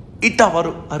 ఇట్ట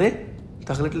వరు, అరే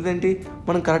తగలట్లేదు ఏంటి?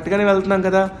 మనం కరెక్ట్ గానే వెళ్తున్నాం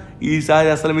కదా. ఈసారి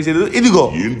అసలు మిస్ ఇదిగో.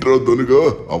 ఏంట్రా ధనుగా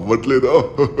అవ్వట్లేదా?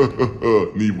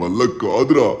 నీ వల్ల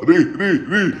కాదురా. రే రే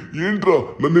రే ఏంట్రా,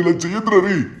 నన్ను ఇలా చెయ్యద్దురా.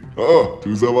 రే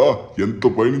చూసావా, ఎంత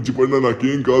పైనుంచి పడినా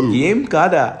నాకేం కాదు. ఏం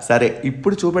కాదా? సరే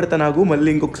ఇప్పుడు చూపెడతా నాకు మళ్ళీ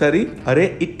ఇంకొకసారి. అరే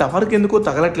ఈ టవర్కి ఎందుకో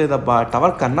తగలట్లేదబ్బా,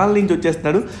 టవర్ కన్నాల నుంచి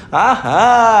వచ్చేస్తున్నాడు. ఆహా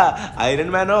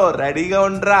ఐరన్ మ్యాన్ రెడీగా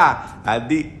ఉండరా.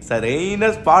 అది సరైన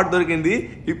స్పాట్ దొరికింది.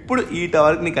 ఇప్పుడు ఈ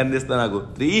టవర్కి నీకు అందిస్తా. నాకు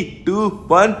 3, 2,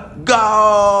 1 గో.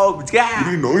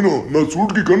 నాయనా నా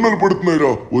సూట్ కి కన్నాలు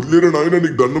పడుతున్నాయిరా, వదిలేరా నాయన,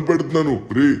 నీకు దండం పెడుతున్నాను.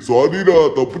 రే సారీరా,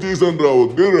 తప్పు చేశాను రా,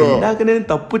 వదిలేరా. నాకు నేను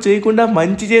తప్పు చేయకుండా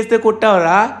మంచి చేస్తే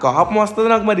కొట్టావరా, కోపం వస్తుంది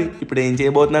నాకు. మరి ఇప్పుడు ఏం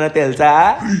చేయబోతున్నానో తెలుసా?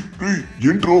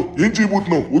 ఏంట్రో ఏం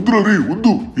చేయబోతున్నావు? వద్దురా రే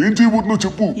వద్దు. ఏం చేయబోతున్నావు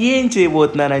చెప్పు. ఏం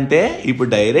చేయబోతున్నానంటే ఇప్పుడు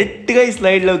డైరెక్ట్ గా ఈ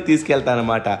స్లైడ్ లోకి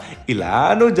తీసుకెళ్తానమాట. ఇలా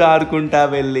నువ్వు జారుకుంటా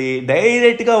వెళ్ళి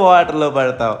డైరెక్ట్ గా వాటర్ లో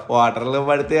పడతావు. వాటర్ లో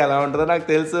పడితే ఎలా ఉంటుందో నాకు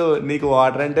తెలుసు. నీకు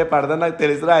వాటర్ అంటే పడదా నాకు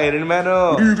తెలుసురా ఐరన్ మ్యాన్.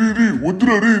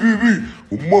 వద్దురా రే రే రే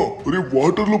అమ్మా. రే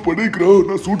వాటర్ లో పడేకిరా,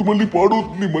 నా సూట్ మళ్ళీ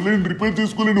పాడవుతుంది, మళ్ళీ నేను రిపేర్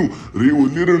చేసుకోలేను. రే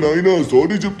వదిలేరా నాయన,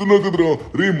 సారీ చెప్తున్నా కదరా.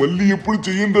 రే మళ్ళీ ఎప్పుడు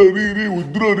చెయ్యండి రే. రే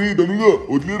వద్దురా రే ధనుగా,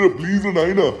 వదిలేరా ప్లీజ్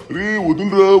నాయన. రే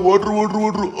వదులురా, వాటర్ వాటర్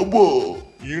వాటర్. అబ్బా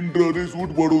ఏంట్రా రే,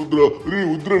 సూట్ పాడవద్దురా. రే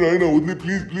వద్దురా నాయన, వదిలే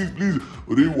please please please.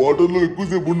 Ray water లో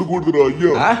ఎక్కువసేపు ఉండకూడదురా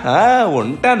అయ్యా.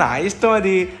 ఉంటా, నా ఇష్టం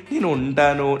అది. నేను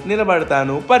ఉంటాను,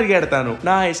 నిలబడతాను, పరిగెడతాను,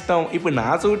 నా ఇష్టం. ఇప్పుడు నా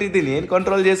సూట్ ఇది, నేను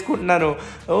కంట్రోల్ చేసుకుంటున్నాను.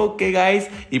 ఓకే గాయస్,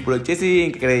 ఇప్పుడు వచ్చేసి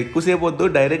ఇక్కడ ఎక్కువసేపు వద్దు,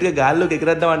 డైరెక్ట్ గా గాల్లోకి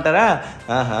ఎగిరేద్దాం అంటారా?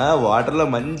 వాటర్ లో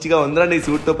మంచిగా ఉందిరా నీ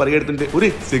సూట్ తో పరిగెడుతుంటే.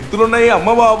 ఉరి శక్తులు ఉన్నాయి,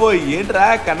 అమ్మ బాబోయ్ ఏంట్రా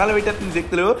కన్నాలు పెట్టేస్తుంది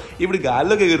శక్తులు. ఇప్పుడు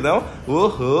గాల్లోకి ఎగురుదాం.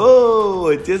 ఓహో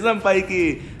వచ్చేసాం పైకి.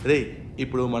 రే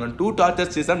ఇప్పుడు మనం 2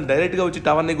 టార్చర్స్ చేసాం. డైరెక్ట్ గా వచ్చి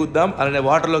టవర్ ని గుద్దాం, అలానే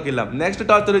వాటర్ లోకి వెళ్ళాం. నెక్స్ట్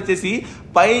టార్చర్ వచ్చేసి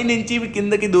పైనుంచి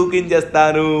కిందకి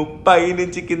దూకించేస్తాను,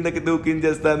 పైనుంచి కిందకి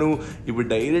దూకించేస్తాను. ఇప్పుడు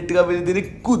డైరెక్ట్ గా వెళ్ళి దీన్ని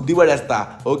కుద్ది పడేస్తా.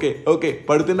 ఓకే ఓకే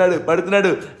పడుతున్నాడు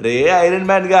పడుతున్నాడు. రే ఐరన్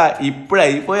మ్యాన్ గా ఇప్పుడు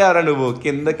అయిపోయారా నువ్వు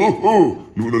కిందకి.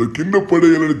 నువ్వు నన్ను కింద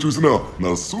పడేయాలని చూసినా నా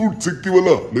సూట్ శక్తి వల్ల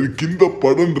నేను కింద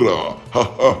పడనురా.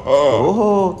 ఓహో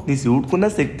నీ సూట్ కున్న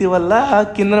శక్తి వల్ల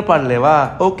కిందన పడలేవా?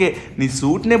 ఓకే నీ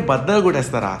సూట్ నే బద్దలు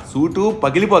కొట్టేస్తారా? సూటు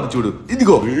పగిలిపోదు చూడు,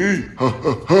 ఇదిగో.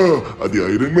 అది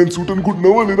ఐరన్ మ్యాన్ సూట్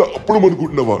అనుకుంటున్నావా లేదా అప్పడం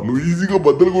అనుకుంటున్నావా? నువ్వు ఈజీగా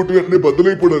బద్దలు కొట్టి వెంటనే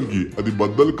బద్దలైపోవడానికి. అది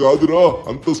బద్దలు కాదురా,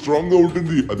 అంత స్ట్రాంగ్ గా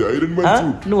ఉంటుంది అది ఐరన్ మ్యాన్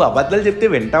సూట్. నువ్వు అబద్ధాలు చెప్తే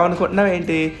వింటావు అనుకుంటున్నావు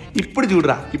ఏంటి? ఇప్పుడు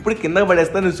చూడరా, ఇప్పుడు కింద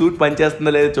పడేస్తా, నువ్వు సూట్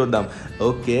పనిచేస్తుందో లేదో చూద్దాం.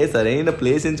 ఓకే సరైన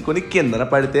ప్లేస్ ఎంచుకొని కిందన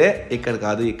పడితే, ఇక్కడ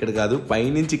కాదు ఇక్కడ కాదు,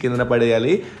 పైనుంచి కిందన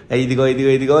పడేయాలి. ఇదిగో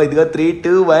ఇదిగో ఇదిగో ఇదిగో 3,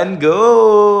 2, 1 గో.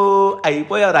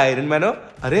 అయిపోయావురా iron man.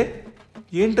 అరే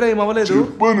ఏంట్రా ఏమవ్వలేదు?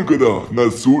 చెప్పాను కదా నా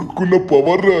సూట్ కున్న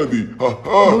పవర్ రా అది.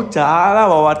 నువ్వు చాలా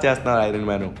ఓవర్ చేస్తున్నావు ఐరన్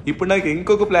మ్యాన్. ఇప్పుడు నాకు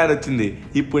ఇంకొక ప్లాన్ వచ్చింది.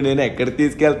 ఇప్పుడు నేను ఎక్కడ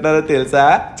తీసుకెళ్తున్నానో తెలుసా?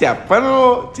 చెప్పను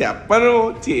చెప్పను,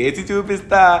 చేసి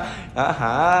చూపిస్తా.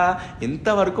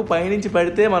 ఇంతవరకు పైనుంచి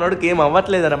పడితే మనోడికి ఏం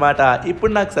అవ్వట్లేదు అనమాట.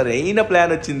 ఇప్పుడు నాకు సరైన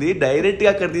ప్లాన్ వచ్చింది. డైరెక్ట్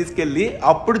గా అక్కడ తీసుకెళ్ళి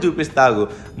అప్పుడు చూపిస్తాగు.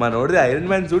 మనోడిది ఐరన్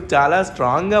మ్యాన్ సూట్ చాలా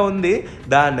స్ట్రాంగ్ గా ఉంది,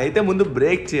 దాన్ని అయితే ముందు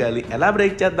బ్రేక్ చేయాలి. ఎలా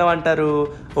బ్రేక్ చేద్దాం అంటారు?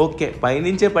 ఓకే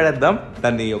పైనుంచే పడేద్దాం.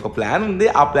 దాన్ని ఒక ప్లాన్ ఉంది,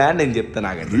 ఆ ప్లాన్ నేను చెప్తాను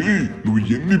ఆగండి. నువ్వు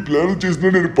ఎన్ని ప్లాన్లు చేసినా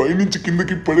నేను పైనుంచి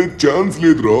కిందకి పడే ఛాన్స్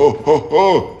లేదురా.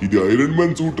 ఇది ఐరన్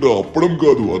మ్యాన్ సూట్ రా, అప్పడం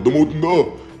కాదు, అర్థమవుతుందా?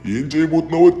 ఏం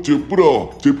చేయబోతున్నావో చెప్పురా,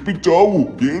 చెప్పి చావు.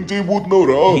 ఏం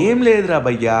చేయబోతున్నావురా? ఏం లేదురా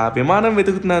భయ్యా, విమానం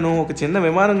వెతుకుతున్నాను. ఒక చిన్న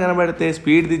విమానం కనబడితే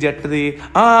స్పీడ్ది జెట్ది.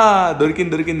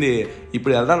 దొరికింది.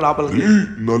 ఇప్పుడు వెళ్దాం లోపలికి.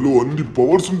 నాలో అన్ని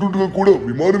పవర్స్ ఉంటుండగా కూడా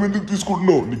విమానం ఎందుకు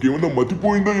తీసుకుంటున్నావు? నీకేమన్నా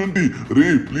మతిపోయిందా ఏంటి? రే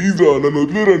ప్లీజ్ రా, నన్ను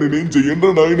వదిలేరా, నేనేం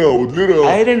చెయ్యనురా నాయన, వదిలేరా.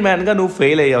 ఐరన్ మ్యాన్ గా నువ్వు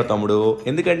ఫెయిల్ అయ్యావు తమ్ముడు.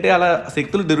 ఎందుకంటే అలా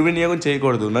శక్తులు దుర్వినియోగం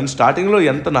చేయకూడదు. నన్ను స్టార్టింగ్ లో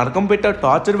ఎంత నరకం పెట్టావు,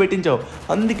 టార్చర్ పెట్టించావు.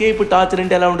 అందుకే ఇప్పుడు టార్చర్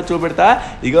అంటే ఎలా ఉంటుందో చూపెడతా.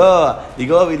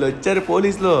 ఇగో వీళ్ళు వచ్చారు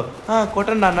పోలీసులు.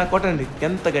 కొట్టండి అన్న, కొట్టండి,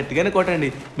 ఎంత గట్టిగానే కొట్టండి.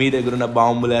 మీ దగ్గర ఉన్న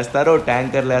బాంబులు వేస్తారో,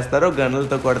 ట్యాంకర్లు వేస్తారో,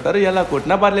 గన్నులతో కొడతారు. ఎలా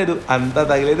కొట్టినా పర్లేదు, అంతా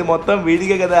తగిలేదు మొత్తం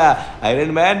వీడికే కదా.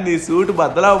 ఐరన్ మ్యాన్ నీ సూట్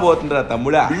బద్దలవబోతుందిరా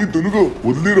తమ్ముడా.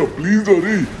 వదిలేరా ప్లీజ్ రా.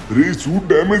 రే సూట్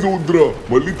డ్యామేజ్ అవుద్దిరా,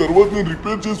 మళ్ళీ తర్వాత నేను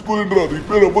రిపేర్ చేసుకోలేనురా.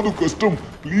 రిపేర్ అవ్వదు, కష్టం.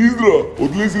 ప్లీజ్ రా,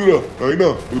 వదిలేసిరా నాయన,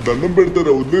 నువ్వు దండం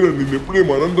పెడతారా, వదిలేరా. నిన్ను ఎప్పుడే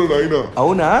మనంరా నాయన.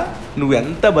 అవునా, నువ్వు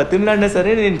ఎంత బతిమలాడినా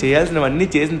సరే నేను చేయాల్సినవన్నీ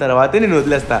చేసిన తర్వాతే నేను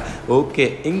వదిలేస్తా. ఓకే,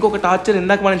 ఇంకొక టార్చర్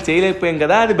ఇందాక మనం చేయలేకపోయాం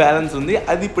కదా, అది బ్యాలెన్స్ ఉంది,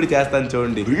 అది ఇప్పుడు చేస్తాను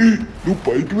చూడండి. నువ్వు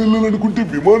పైకి వెళ్ళాలనుకుంటే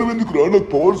విమానం ఎందుకు రా? నాకు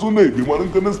పవర్స్ ఉన్నాయి, విమానం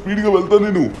కన్నా స్పీడ్ గా వెళ్తా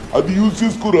నేను. అది యూజ్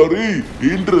చేసుకోరా. రే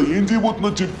ఏంట్రా, ఏం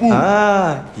చేయబోతున్నావు చెప్పు.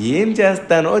 ఏం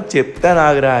చేస్తానో చెప్తాను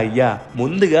ఆగరా అయ్యా.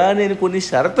 ముందుగా నేను కొన్ని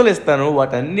షరతులు ఇస్తాను,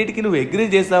 వాటన్నిటికీ నువ్వు అగ్రీ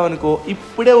చేసావనుకో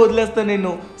ఇప్పుడే వదిలేస్తాను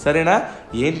నేను, సరేనా?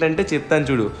 ఏంటంటే చెప్తాను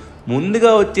చూడు.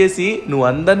 ముందుగా వచ్చేసి నువ్వు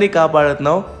అందరినీ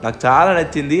కాపాడుతున్నావు, నాకు చాలా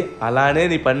నచ్చింది. అలానే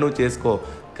నీ పని నువ్వు చేసుకో.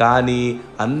 కానీ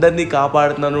అందరినీ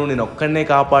కాపాడుతున్నాను, నేను ఒక్కడనే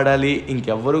కాపాడాలి,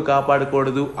 ఇంకెవ్వరూ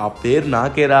కాపాడకూడదు, ఆ పేరు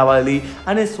నాకే రావాలి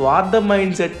అనే స్వార్థం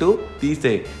మైండ్ సెట్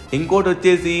తీసే. ఇంకోటి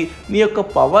వచ్చేసి నీ యొక్క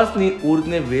పవర్స్ని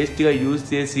ఊరికనే వేస్ట్గా యూజ్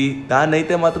చేసి దాన్ని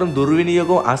అయితే మాత్రం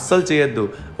దుర్వినియోగం అస్సలు చేయొద్దు.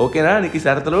 ఓకేనా? నీకు ఈ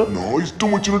షరతులు. నా ఇష్టం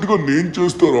వచ్చినట్టుగా నేను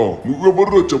చేస్తారా?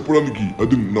 నువ్వెవర్రా చెప్పడానికి?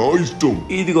 అది నా ఇష్టం.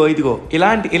 ఇదిగో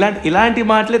ఇలాంటి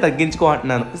మాటలే తగ్గించుకో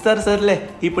అంటున్నాను. సరేలే,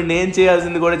 ఇప్పుడు నేను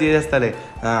చేయాల్సింది కూడా చేసేస్తాలే.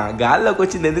 గాల్లోకి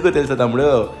వచ్చింది ఎందుకో తెలుసా తమ్ముడు?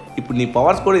 ఇప్పుడు నీ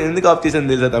పవర్స్ కూడా ఎందుకు ఆఫ్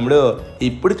చేసాను తెలుసా తమ్ముడు?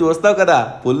 ఇప్పుడు చూస్తావు కదా,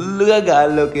 ఫుల్గా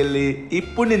గాల్లోకి వెళ్ళి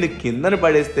ఇప్పుడు నిన్ను కిందన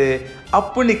పడేస్తే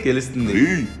అప్పుడు నీకు తెలుస్తుంది.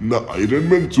 నా ఐరన్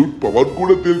మ్యాన్ సూట్ పవర్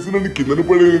కూడా తెలిసి నన్ను కిందన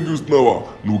పడేయాలని చూస్తున్నావా?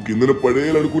 నువ్వు కిందన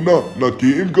పడేయాలనుకున్నా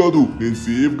నాకేం కాదు, నేను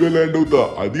సేఫ్ గా ల్యాండ్ అవుతా.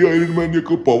 అది ఐరన్ మ్యాన్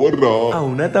యొక్క పవర్ రా.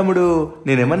 అవునా తమ్ముడు,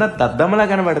 నేనేమన్నా దద్దమ్మలా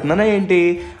కనబడుతున్నానా ఏంటి?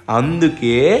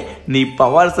 అందుకే నీ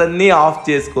పవర్స్ అన్నీ ఆఫ్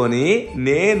చేసుకొని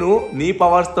నేను నీ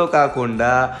పవర్స్తో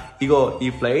కాకుండా ఇగో ఈ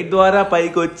ఫ్లైట్ ద్వారా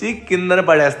పైకి వచ్చి కిందన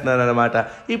పడేస్తున్నాను అనమాట.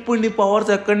 ఇప్పుడు నీ పవర్స్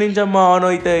ఎక్కడి నుంచి అమ్మా ఆన్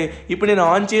అవుతాయి? ఇప్పుడు నేను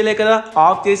ఆన్ చేయలే కదా,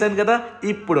 ఆఫ్ చేశాను కదా,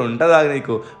 ఇప్పుడు ఉంటుందా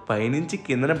నీకు? పైనుంచి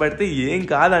కిందన పడితే ఏం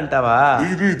కాదంటావా?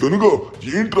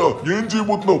 ఏంట్రా, ఏం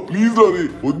చేయబోతున్నావు? ప్లీజ్ రా రే,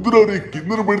 వద్దురా రే.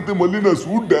 కిందన పడితే మళ్ళీ నా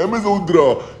సూట్ డ్యామేజ్ అవుద్దిరా.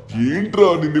 ఏంట్రా,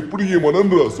 నేను ఎప్పుడు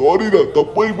ఏమనరా. సారీరా,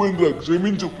 తప్పు అయిపోయిందిరా,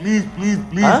 క్షమించు ప్లీజ్.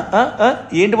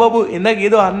 ఏంటి బాబు, ఇందాక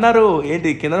ఏదో అన్నారు ఏంటి?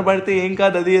 కింద పడితే ఏం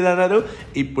కాదు అది ఏదో అన్నారు.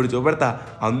 ఇప్పుడు చూపెడతా.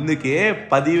 అందుకే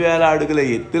 10,000 అడుగుల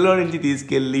ఎత్తులో నుంచి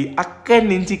తీసుకెళ్ళి అక్కడి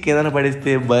నుంచి కిందన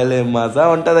పడిస్తే భలే మజా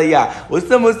ఉంటదయ్యా.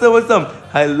 వస్తాం.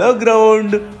 హలో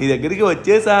గ్రౌండ్, నీ దగ్గరికి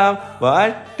వచ్చేసాం.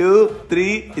 1 2 3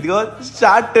 ఇదిగో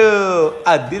స్టార్ట్.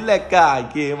 అది లెక్క.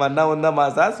 ఏమన్నా ఉందా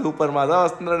మజా? సూపర్ మజా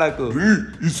వస్తుందిరా నాకు.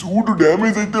 ఈ సూట్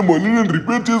డ్యామేజ్ అయితే మళ్ళీ నేను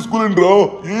రిపేర్ చేసుకోలేను రా.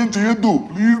 ఏం చేయొద్దు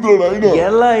ప్లీజ్ రా నాయన.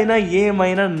 ఎలా అయినా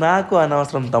ఏమైనా నాకు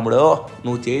అనవసరం తమ్ముడు.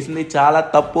 నువ్వు చేసింది చాలా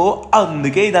తప్పు,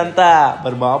 అందుకే ఇదంతా.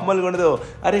 మరి మామూలుగా ఉండదు.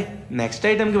 అరే నెక్స్ట్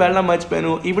ఐటమ్కి వెళ్ళడం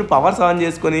మర్చిపోయాను. ఇప్పుడు పవర్స్ ఆన్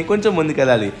చేసుకొని కొంచెం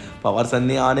ముందుకెళ్ళాలి. పవర్స్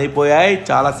అన్నీ ఆన్ అయిపోయాయి,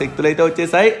 చాలా శక్తులు అయితే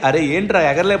వచ్చేసాయి. అరే ఏంట్రా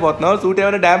ఎగరలేకపోతున్నావు? సూట్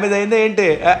ఏమైనా డ్యామేజ్ అయిందా ఏంటి?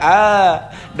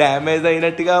 డ్యామేజ్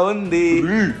అయినట్టుగా ఉంది.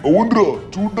 అవునరా,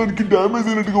 చూడడానికి డ్యామేజ్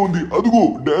అయినట్టుగా ఉంది. అదిగో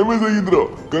డ్యామేజ్ అయ్యిందిరా,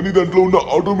 కానీ దాంట్లో ఉన్న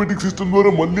ఆటోమేటిక్ సిస్టమ్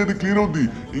ద్వారా మళ్ళీ అది క్లియర్ అవుద్ది.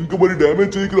 ఇంకా మరి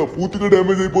డ్యామేజ్ చేయకరా, పూర్తిగా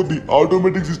డ్యామేజ్ అయిపోద్ది.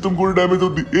 ఆటోమేటిక్ సిస్టమ్ కూడా డ్యామేజ్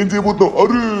అవుద్ది. ఏం చేయబోతున్నావు?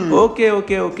 అరే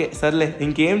ఓకే సర్లే,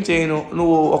 ఇంకేం చేయను.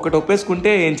 నువ్వు ఒకటి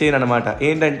ఒప్పేసుకుంటే ఏం చేయను అనమాట.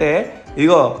 ఏంటంటే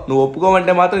ఇగో నువ్వు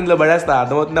ఒప్పుకోమంటే మాత్రం ఇందులో పడేస్తా,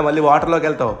 అర్థమవుతుందా? మళ్ళీ వాటర్లోకి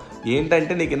వెళ్తావు.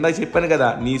 ఏంటంటే నీకు ఇందాక చెప్పాను కదా,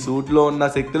 నీ సూట్లో ఉన్న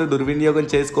శక్తులు దుర్వినియోగం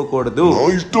చేసుకోకూడదు. నా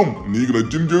ఇష్టం, నీకు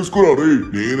నచ్చింది చేసుకోరా రే.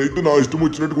 నేనైతే నా ఇష్టం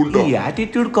వచ్చినట్టుకుంటా. ఈ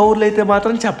యాటిట్యూడ్ కౌర్లు అయితే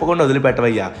మాత్రం చెప్పకుండా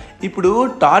వదిలిపెట్టవయ్యా. ఇప్పుడు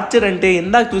టార్చర్ అంటే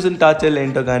ఇందాక చూసిన టార్చర్లు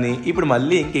ఏంటో కానీ ఇప్పుడు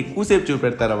మళ్ళీ ఇంకెక్కువసేపు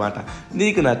చూపెడతారన్నమాట.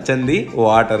 నీకు నచ్చింది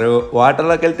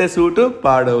వాటర్లోకి వెళ్తే సూటు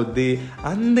పాడవుద్ది.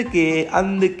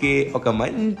 అందుకే ఒక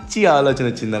మంచి ఆలోచన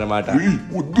వచ్చిందనమాట.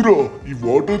 వద్దురా, ఈ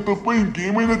వాటర్ తప్ప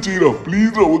ఇంకేమైనా చేయరా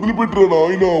ప్లీజ్ రా, వదిలిపెట్టరా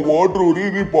నాయన. వాటర్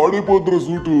రే పాడైపోతురా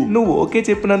సూటు. నువ్వు ఓకే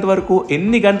చెప్పినంత వరకు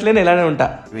ఎన్ని గంటలైనా ఇలానే ఉంటా.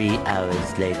 3 hours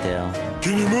later.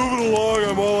 Can you move it along?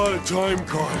 I'm all out of time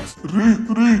cards.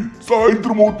 రే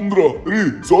సాయంత్రం అవుతుందిరా. రే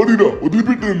సారీ రా,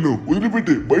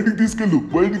 వదిలిపెట్టే. బయటికి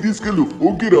తీసుకెళ్ళు.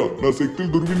 ఓకేరా, నా శక్తులు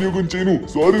దుర్వినియోగం చేయను.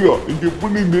 సారీరా,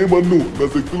 ఇంకెప్పుడు నేనేమన్ను. నా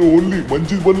శక్తులు ఓన్లీ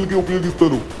మంచి పనులకే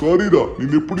ఉపయోగిస్తాను. సారీరా,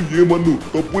 నేనెప్పుడు ఏమన్ను.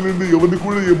 తప్పు లేని ఎవరిని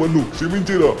కూడా ఏమన్ను.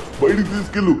 క్షమించేరా. బయటికి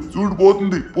తీసుకెళ్ళు. చూడు చూడు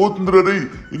పోతుంది పోతుందిరా రే.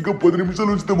 ఇంకా 10 నిమిషాలు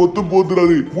ఉంచితే మొత్తం పోతుందిరా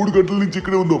రే. 3 గంటల నుంచి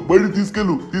ఇక్కడే ఉందాం. బయట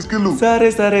తీసుకెళ్ళు.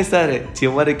 సరే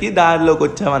చివరికి దారిలోకి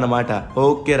వచ్చావన్నమాట.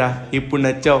 ఓకేరా, ఇప్పుడు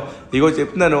నచ్చావు. ఇగో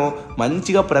చెప్తున్నాను,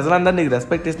 మంచిగా ప్రజలందరూ నీకు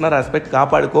రెస్పెక్ట్ ఇస్తున్నారు. రెస్పెక్ట్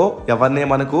కాపాడుకో,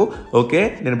 ఎవరినేమనకు. ఓకే,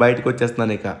 నేను బయటకు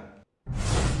వచ్చేస్తున్నాను ఇక.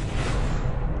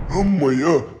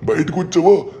 అమ్మయ్యా బయటకు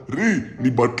వచ్చావా రే. నీ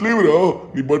బట్టలేవిరా,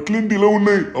 నీ బట్టలేంటి ఇలా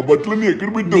ఉన్నాయి? ఆ బట్టలన్నీ ఎక్కడ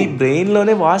నీ పెట్టావు? బ్రెయిన్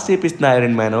లోనే వాష్ చేపిస్తున్నా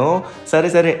ఐరన్ మ్యాన్.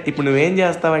 సరే ఇప్పుడు నువ్వేం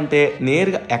చేస్తావంటే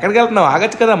నేరుగా ఎక్కడికి వెళ్తున్నావు?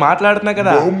 ఆగచ్చు కదా, మాట్లాడుతున్నా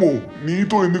కదా. అమ్మో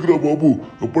నీతో ఎందుకురా బాబు,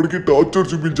 అప్పటికి టార్చర్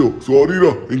చూపించావు.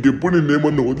 సారీరా, ఇంకెప్పుడు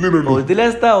నిన్నేమన్నా వదిలేనండి.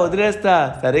 వదిలేస్తా.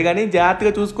 సరే గానీ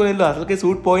జాగ్రత్తగా చూసుకుని వెళ్ళు. అసలుకే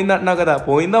సూట్ పోయింది అంటున్నావు కదా,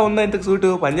 పోయిందా ఉందా ఇంతకు సూట్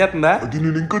పని చేస్తుందా? అది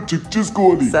నేను ఇంకా చెక్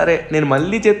చేసుకోవాలి. సరే నేను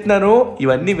మళ్ళీ చెప్తున్నాను,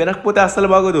 ఇవన్నీ వినకపోతే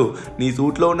అస్సలు బాగోదు. నీ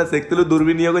సూట్ లో ఉన్న శక్తులు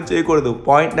దుర్వినియోగం చేయకూడదు.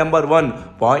 Point number 1.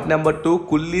 పాయింట్ నెంబర్ 2,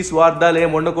 కుల్లి స్వార్థాలు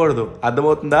ఏమి ఉండకూడదు.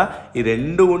 అర్థమవుతుందా? ఈ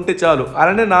 2 ఉంటే చాలు.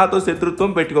 అలానే నాతో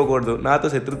శత్రుత్వం పెట్టుకోకూడదు. నాతో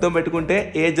శత్రుత్వం పెట్టుకుంటే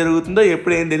ఏ జరుగుతుందో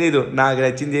ఎప్పుడు ఏం తెలియదు. నాకు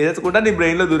నచ్చింది చేసేసుకుంటా, నీ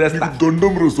బ్రెయిన్ లో దూరేస్తా.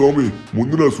 దండం రా స్వామి,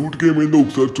 ముందు నా సూట్ కి ఏమైందో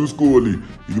ఒకసారి చూసుకోవాలి.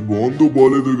 ఇది బాగుందో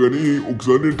బాగాలేదో గానీ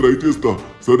ఒకసారి నేను ట్రై చేస్తా.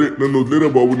 సరే నన్ను వదిలేరా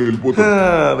బాబు, నేను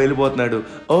వెళ్ళిపోతున్నాడు.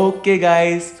 ఓకే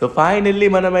గాయస్, సో ఫైనల్లీ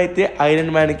మనమైతే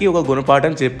ఐరన్ మ్యాన్ కి ఒక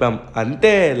గుణపాఠం చెప్పాం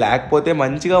అంతే. లేకపోతే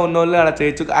మంచిగా ఉన్న వాళ్ళు అలా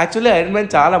చేయొచ్చు. యాక్చువల్లీ ఐరన్ మ్యాన్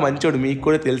చాలా మంచోడు, మీకు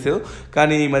కూడా తెలుసు.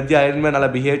 కానీ ఈ మధ్య ఐరన్ మ్యాన్ అలా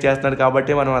బిహేవ్ చేస్తున్నాడు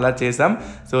కాబట్టి మనం అలా చేసాం.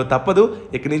 సో తప్పదు,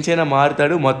 ఇక్కడి నుంచైనా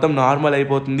మారుతాడు, మొత్తం నార్మల్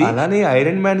అయిపోతుంది. అలానే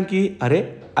ఐరన్ మ్యాన్ కి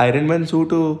ఐరన్ మ్యాన్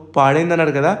సూటు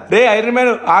పాడైందన్నాడు కదా. రే ఐరన్ మ్యాన్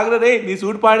ఆగరా రే, నీ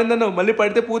సూట్ పాడైందన్నావు, మళ్ళీ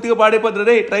పడితే పూర్తిగా పాడైపోద్దు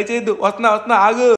రే. ట్రై చేయొద్దు, వస్తున్నా ఆగు.